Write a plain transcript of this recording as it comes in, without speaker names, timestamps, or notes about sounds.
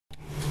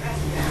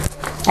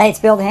Hey, it's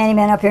Bill the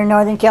Handyman up here in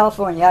Northern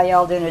California. How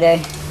y'all doing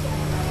today?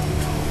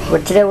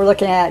 Today we're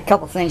looking at a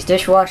couple things.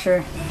 Dishwasher,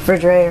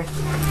 refrigerator.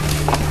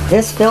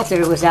 This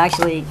filter was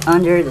actually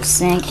under the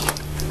sink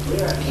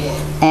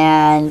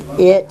and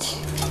it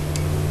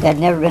had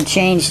never been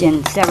changed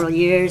in several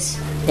years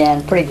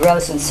and pretty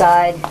gross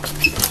inside.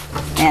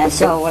 And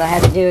so what I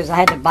had to do is I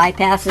had to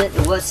bypass it.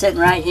 It was sitting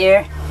right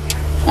here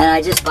and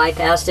I just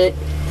bypassed it.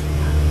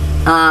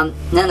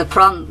 Then the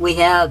problem we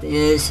have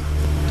is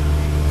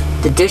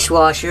the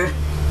dishwasher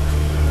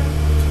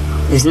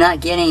is not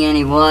getting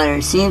any water.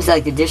 It seems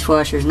like the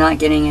dishwasher is not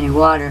getting any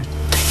water.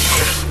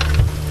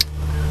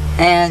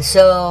 And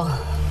so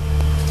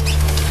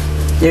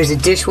there's a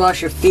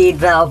dishwasher feed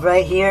valve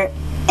right here,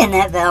 and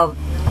that valve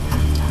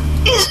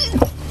is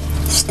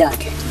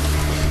stuck.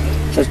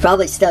 So it's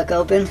probably stuck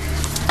open.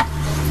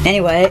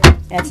 Anyway,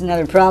 that's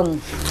another problem.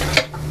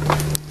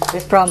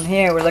 This problem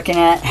here we're looking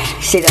at,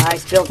 see the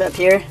ice built up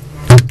here?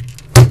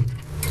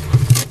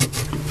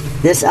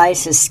 This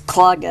ice has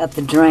clogged up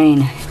the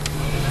drain.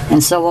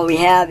 And so what we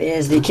have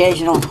is the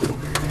occasional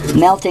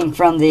melting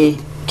from the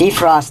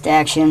defrost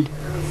action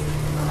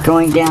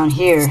going down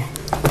here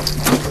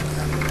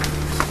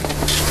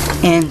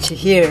into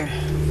here.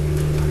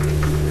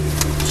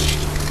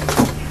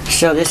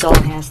 So this all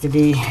has to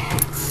be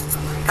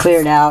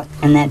cleared out,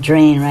 and that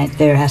drain right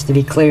there has to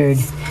be cleared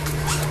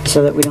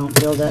so that we don't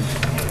build up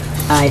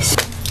ice.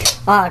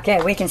 Okay,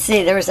 we can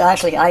see there's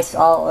actually ice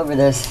all over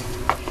this.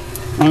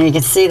 And you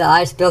can see the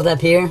ice built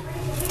up here,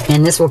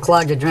 and this will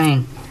clog the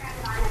drain.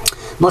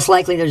 Most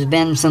likely there's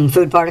been some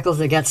food particles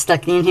that got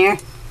stuck in here,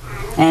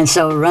 and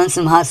so run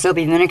some hot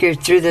soapy vinegar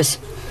through this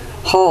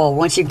hole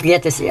once you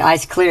get this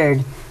ice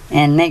cleared,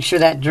 and make sure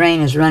that drain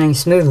is running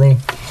smoothly,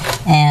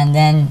 and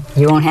then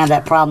you won't have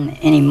that problem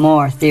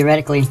anymore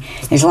theoretically.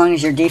 As long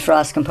as your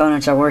defrost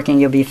components are working,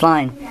 you'll be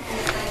fine.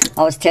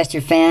 Always test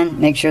your fan,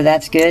 make sure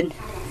that's good,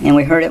 and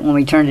we heard it when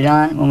we turned it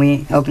on when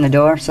we opened the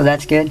door, so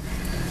that's good.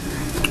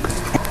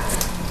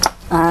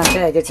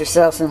 Okay, get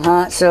yourself some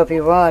hot soapy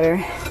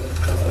water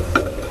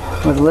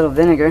with a little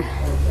vinegar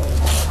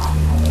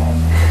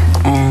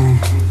and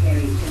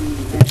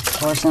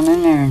pour some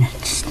in there, and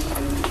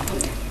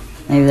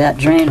maybe that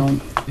drain will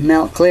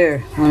melt clear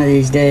one of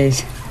these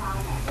days.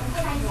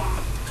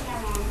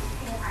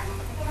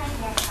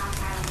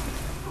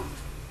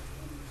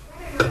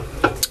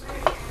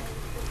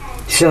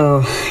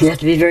 So you have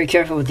to be very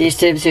careful with these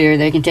tubes here.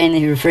 They contain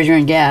the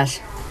refrigerant gas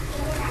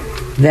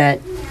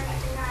that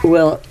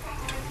will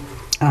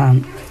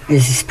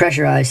is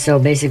pressurized, so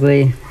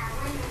basically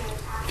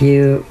if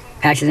you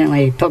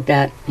accidentally poke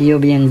that, you'll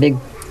be in big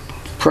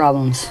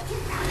problems.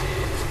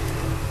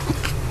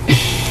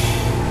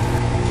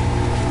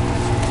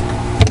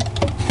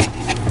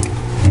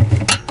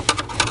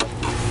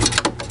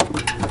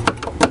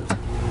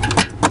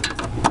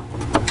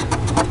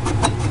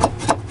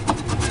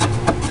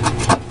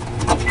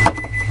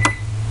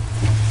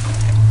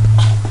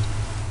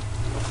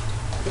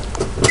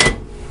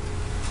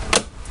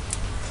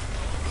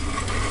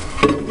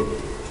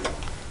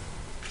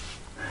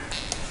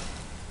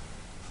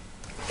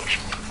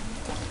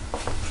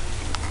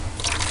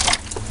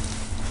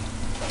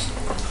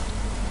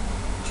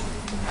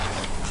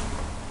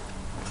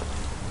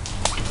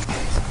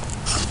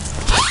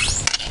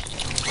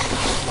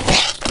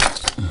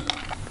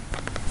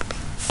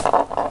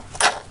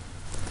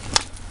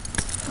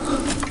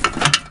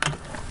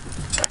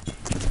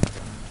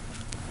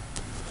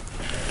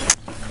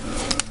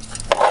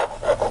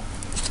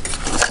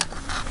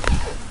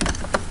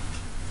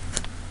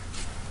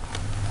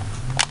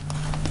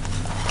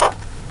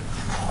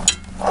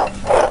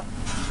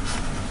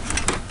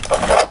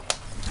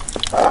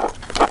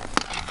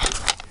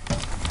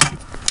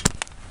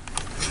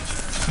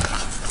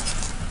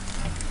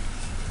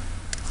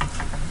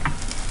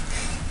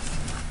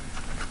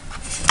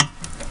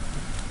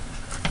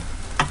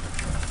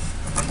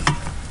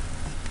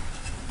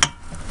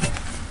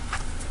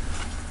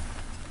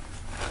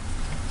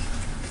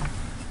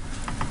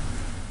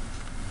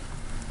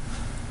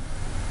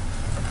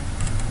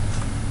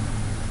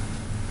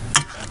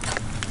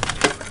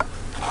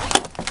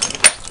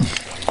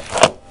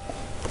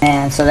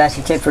 And so that's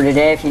your tip for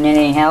today. If you need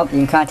any help, you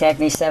can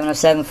contact me,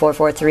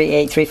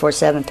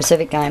 707-443-8347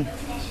 Pacific Time,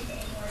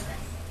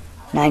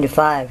 9 to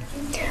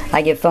 5.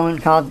 I give phone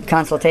call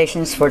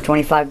consultations for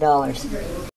 $25.